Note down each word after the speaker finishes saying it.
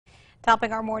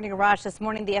Topping our morning rush this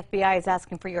morning, the FBI is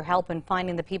asking for your help in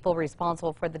finding the people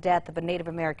responsible for the death of a Native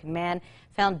American man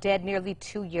found dead nearly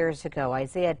 2 years ago.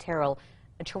 Isaiah Terrell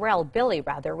Billy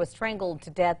was strangled to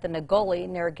death in a gully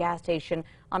near a gas station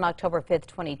on October 5th,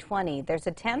 2020. There's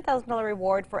a $10,000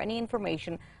 reward for any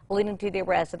information leading to the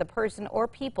arrest of the person or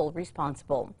people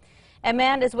responsible. A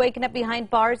man is waking up behind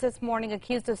bars this morning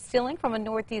accused of stealing from a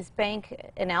Northeast bank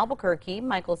in Albuquerque.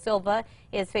 Michael Silva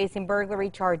is facing burglary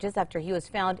charges after he was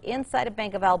found inside a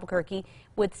Bank of Albuquerque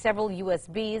with several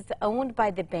USBs owned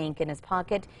by the bank in his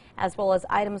pocket, as well as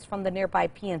items from the nearby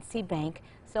PNC Bank.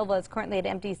 Silva is currently at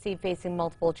MDC facing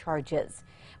multiple charges.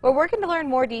 We're working to learn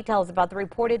more details about the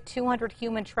reported 200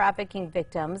 human trafficking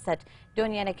victims that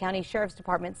Doña Ana County Sheriff's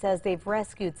Department says they've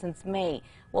rescued since May.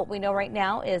 What we know right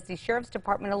now is the Sheriff's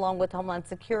Department, along with Homeland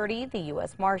Security, the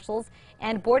U.S. Marshals,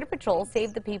 and Border Patrol,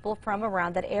 saved the people from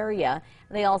around that area.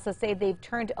 They also say they've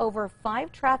turned over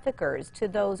 5 traffickers to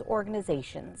those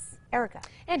organizations. Erica.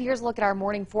 And here's a look at our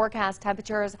morning forecast.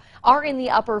 Temperatures are in the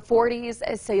upper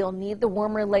 40s, so you'll need the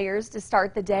warmer layers to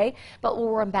start the day, but we'll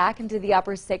run back into the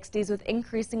upper 60s with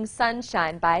increasing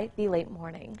sunshine by the late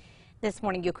morning. This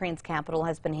morning, Ukraine's capital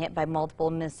has been hit by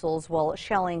multiple missiles while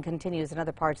shelling continues in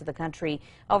other parts of the country.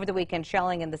 Over the weekend,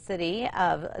 shelling in the city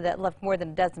that left more than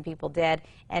a dozen people dead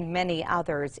and many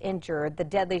others injured. The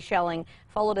deadly shelling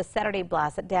followed a Saturday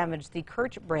blast that damaged the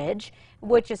Kerch Bridge,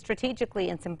 which is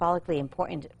strategically and symbolically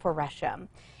important for Russia.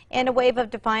 In a wave of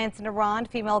defiance in Iran,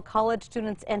 female college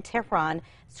students in Tehran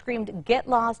screamed "Get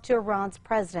lost" to Iran's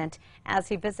president as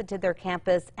he visited their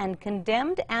campus and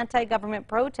condemned anti-government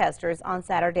protesters on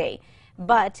Saturday.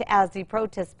 But as the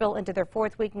protests spill into their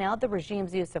 4th week now, the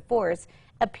regime's use of force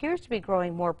appears to be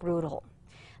growing more brutal.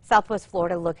 Southwest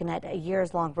Florida looking at a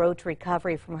years-long road to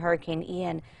recovery from Hurricane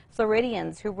Ian.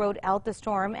 Floridians who rode out the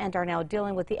storm and are now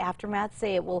dealing with the aftermath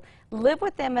say it will live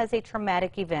with them as a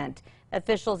traumatic event.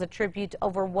 Officials attribute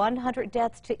over 100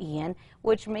 deaths to Ian,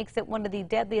 which makes it one of the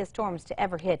deadliest storms to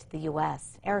ever hit the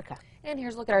U.S. Erica. And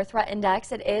here's a look at our threat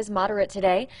index. It is moderate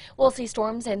today. We'll see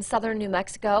storms in southern New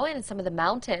Mexico and in some of the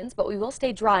mountains, but we will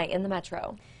stay dry in the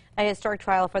metro. A historic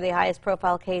trial for the highest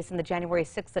profile case in the January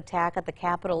 6th attack at the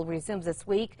Capitol resumes this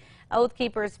week. Oath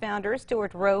Keepers founder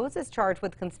Stuart Rose is charged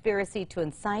with conspiracy to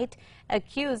incite,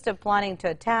 accused of plotting to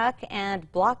attack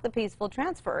and block the peaceful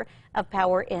transfer of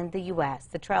power in the U.S.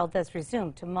 The trial does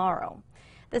resume tomorrow.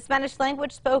 The Spanish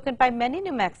language spoken by many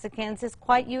New Mexicans is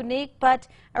quite unique, but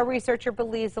a researcher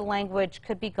believes the language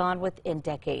could be gone within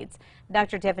decades.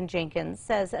 Dr. Devin Jenkins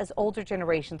says as older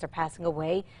generations are passing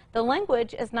away, the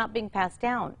language is not being passed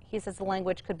down. He says the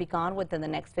language could be gone within the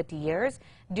next 50 years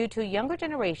due to younger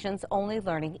generations only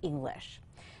learning English.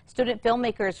 Student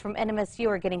filmmakers from NMSU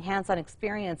are getting hands-on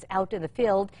experience out in the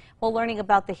field while learning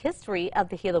about the history of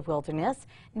the Gila wilderness.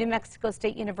 New Mexico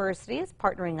State University is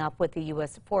partnering up with the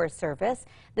U.S. Forest Service.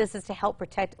 This is to help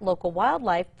protect local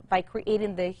wildlife by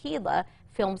creating the Gila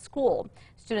Film School.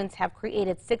 Students have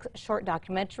created 6 short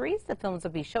documentaries. The films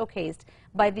will be showcased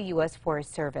by the U.S.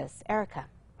 Forest Service. Erica.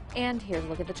 And here's a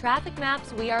look at the traffic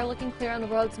maps. We are looking clear on the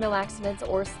roads, no accidents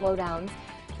or slowdowns.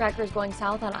 Trackers going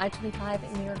south on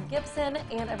I-25 near Gibson,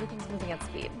 and everything's moving at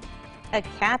speed. A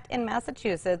cat in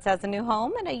Massachusetts has a new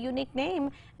home and a unique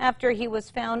name after he was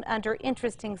found under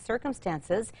interesting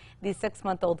circumstances. The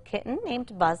 6-month-old kitten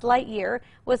named Buzz Lightyear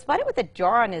was spotted with a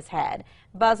jar on his head.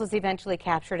 Buzz was eventually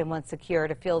captured, and once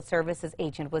secured, a field services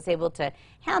agent was able to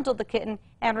handle the kitten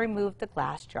and remove the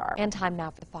glass jar. And time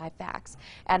now for the 5 facts.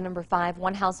 At number 5,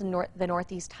 one house in the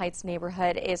Northeast Heights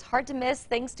neighborhood is hard to miss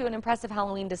thanks to an impressive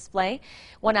Halloween display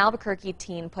one Albuquerque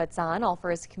teen puts on, all for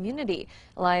his community.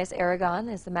 Elias Aragon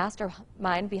is the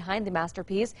mastermind behind the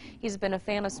masterpiece. He's been a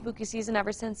fan of spooky season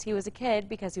ever since he was a kid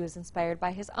because he was inspired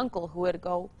by his uncle who would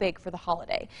go big for the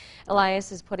holiday.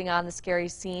 Elias is putting on the scary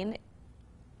scene,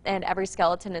 and every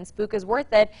skeleton and spook is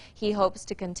worth it. He hopes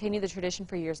to continue the tradition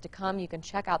for years to come. You can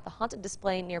check out the haunted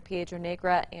display near Piedra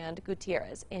Negra and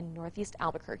Gutierrez in Northeast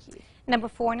Albuquerque. Number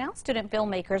 4 now, student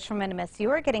filmmakers from NMSU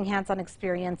are getting hands-on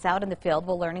experience out in the field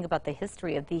while learning about the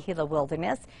history of the Gila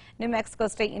wilderness. New Mexico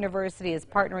State University is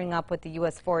partnering up with the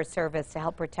U.S. Forest Service to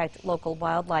help protect local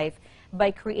wildlife by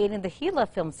creating the Gila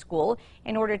Film School.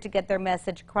 In order to get their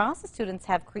message across, the students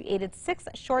have created 6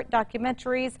 short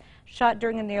documentaries shot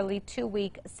during a nearly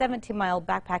 2-week, 17-mile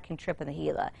backpacking trip in the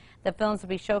Gila. The films will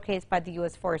be showcased by the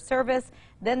U.S. Forest Service.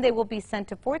 Then they will be sent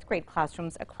to 4th grade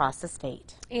classrooms across the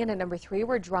state. And at number 3,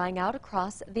 we're drying out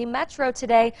across the metro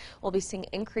today. We'll be seeing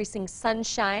increasing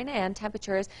sunshine and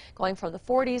temperatures going from the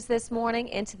 40s this morning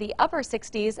into the upper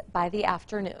 60s by the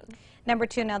afternoon. Number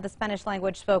 2, now the Spanish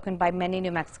language spoken by many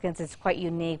New Mexicans is quite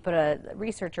unique, but a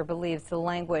researcher believes the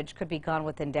language could be gone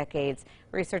within decades.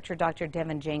 Researcher Dr.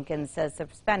 Devin Jenkins says the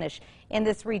Spanish in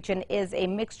this region is a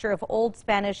mixture of Old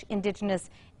Spanish, Indigenous,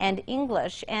 and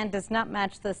English, and does not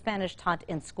match the Spanish taught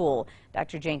in school.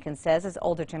 Dr. Jenkins says as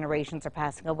older generations are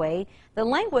passing away, the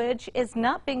language is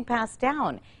not being passed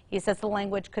down. He says the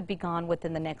language could be gone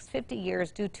within the next 50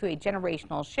 years due to a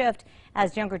generational shift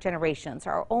as younger generations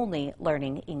are only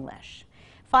learning English.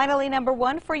 Finally, number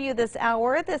 1 for you this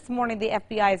hour. This morning, the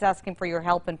FBI is asking for your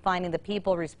help in finding the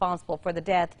people responsible for the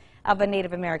death of a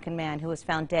Native American man who was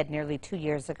found dead nearly 2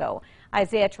 years ago.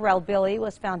 Isaiah Terrell Billy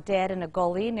was found dead in a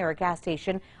gully near a gas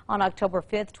station on October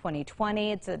 5th,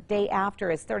 2020. It's a day after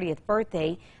his 30th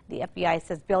birthday. The FBI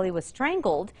says Billy was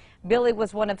strangled. Billy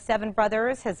was one of 7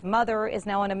 brothers. His mother is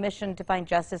now on a mission to find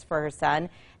justice for her son.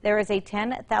 There is a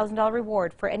 $10,000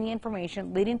 reward for any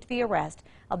information leading to the arrest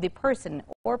of the person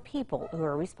or people who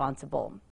are responsible.